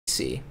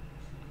see.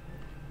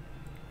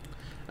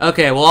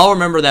 Okay, well, I'll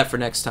remember that for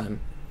next time.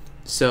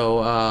 So,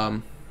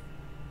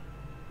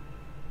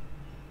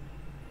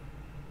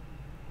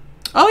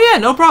 oh, yeah,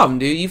 no problem,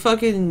 dude.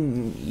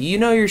 You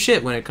know your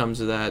shit when it comes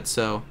to that,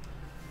 so...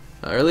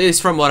 Or at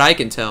least from what I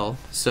can tell.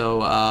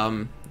 So,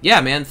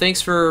 yeah, man,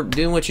 thanks for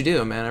doing what you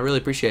do, man. I really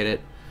appreciate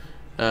it.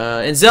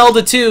 And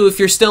Zelda, too, if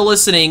you're still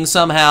listening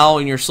somehow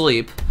in your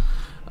sleep.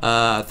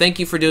 Thank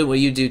you for doing what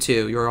you do,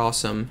 too. You're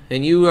awesome.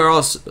 And you are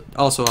also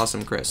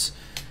awesome, Chris.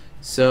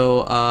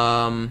 So,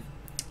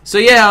 so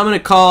yeah, I'm gonna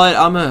call it.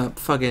 I'm gonna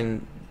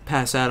fucking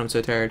pass out. I'm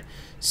so tired.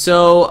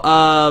 So,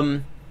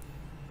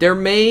 there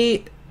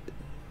may...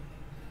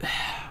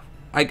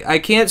 I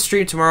can't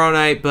stream tomorrow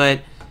night,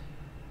 but...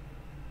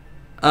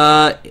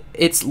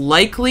 it's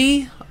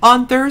likely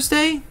on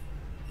Thursday.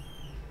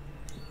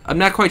 I'm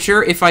not quite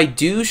sure. If I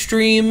do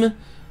stream,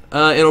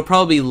 it'll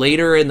probably be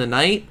later in the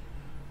night.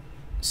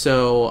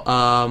 So,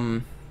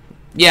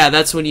 yeah,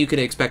 that's when you can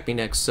expect me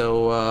next.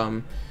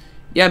 So,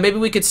 yeah, maybe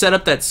we could set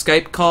up that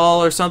Skype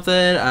call or something.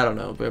 I don't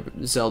know, but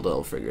Zelda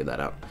will figure that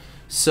out.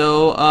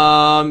 So,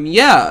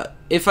 yeah,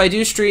 if I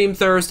do stream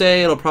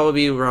Thursday, it'll probably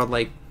be around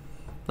like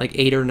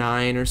 8 or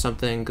 9 or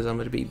something, because I'm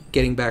going to be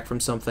getting back from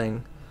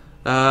something.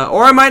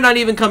 Or I might not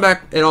even come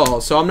back at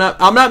all. So I'm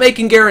not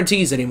making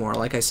guarantees anymore,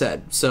 like I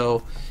said.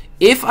 So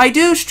if I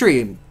do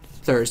stream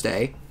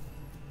Thursday,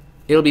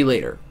 it'll be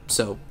later.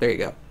 So there you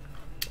go.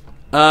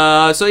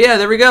 So yeah,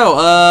 there we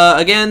go.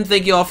 Again,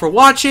 thank you all for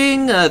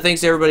watching.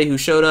 Thanks to everybody who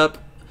showed up.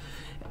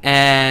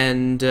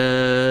 And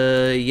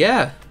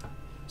yeah,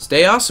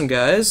 stay awesome,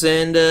 guys.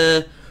 And